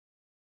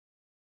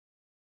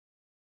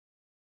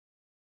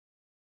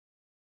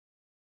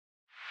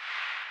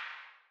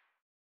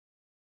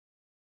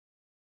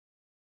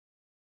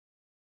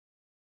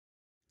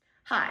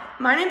Hi,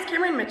 my name's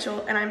Camryn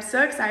Mitchell, and I'm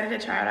so excited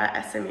to try out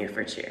at SMU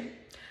for cheer.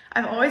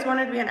 I've always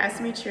wanted to be an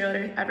SMU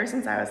cheerleader ever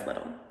since I was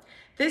little.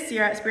 This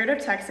year at Spirit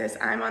of Texas,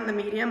 I'm on the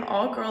medium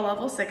all-girl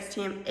level 6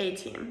 team, A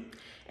team.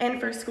 And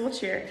for school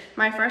cheer,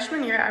 my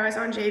freshman year I was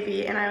on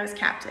JV and I was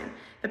captain.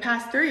 The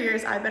past 3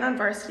 years I've been on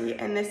varsity,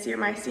 and this year,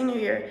 my senior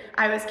year,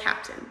 I was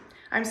captain.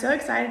 I'm so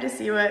excited to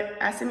see what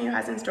SMU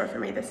has in store for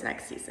me this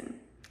next season.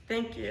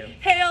 Thank you.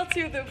 Hail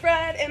to the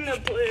red and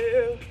the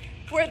blue.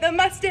 We're the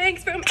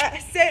Mustangs from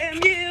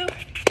SMU.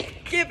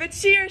 Give a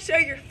cheer, show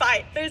your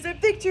fight. There's a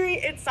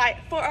victory in sight.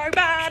 For our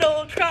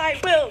battle cry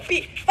will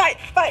be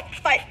fight, fight,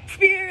 fight.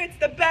 Spirit's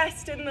the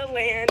best in the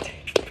land.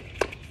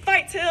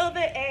 Fight till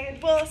the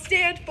end. We'll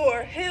stand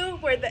for who?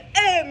 We're the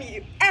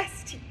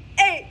Mustangs.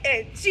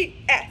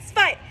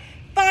 Fight,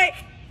 fight,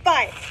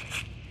 fight.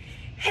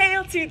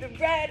 Hail to the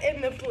red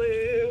and the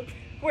blue.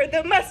 We're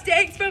the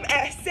Mustangs from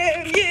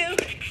SMU.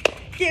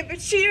 Give a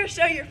cheer,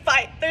 show your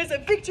fight. There's a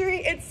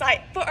victory in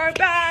sight. For our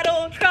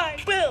battle cry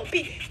will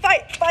be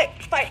fight, fight,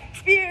 fight.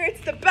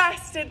 Spirit's the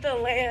best in the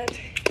land.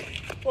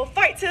 We'll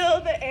fight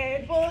till the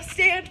end. We'll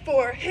stand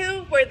for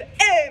who? We're the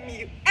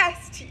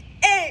Mustangs.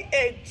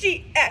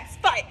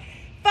 Fight,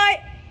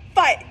 fight,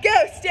 fight.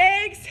 Go,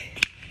 Stags!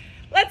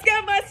 Let's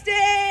go,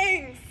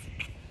 Mustangs!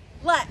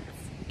 Let's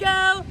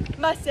go,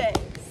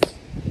 Mustangs!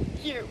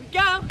 Here we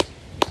go,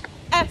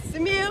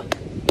 SMU.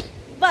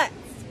 Let's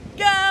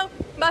go,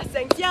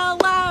 Mustangs, yell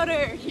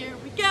louder. Here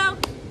we go,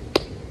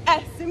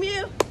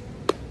 SMU.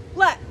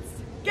 Let's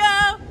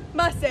go,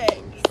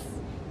 Mustangs.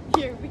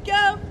 Here we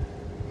go,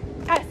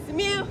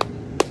 SMU.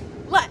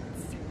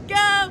 Let's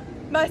go,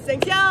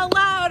 Mustangs, yell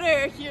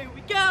louder. Here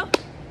we go,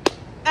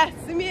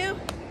 SMU.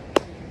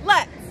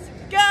 Let's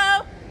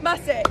go,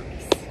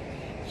 Mustangs.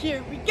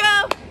 Here we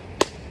go,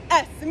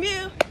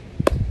 SMU.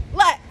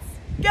 Let's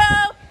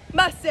go,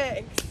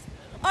 Mustangs.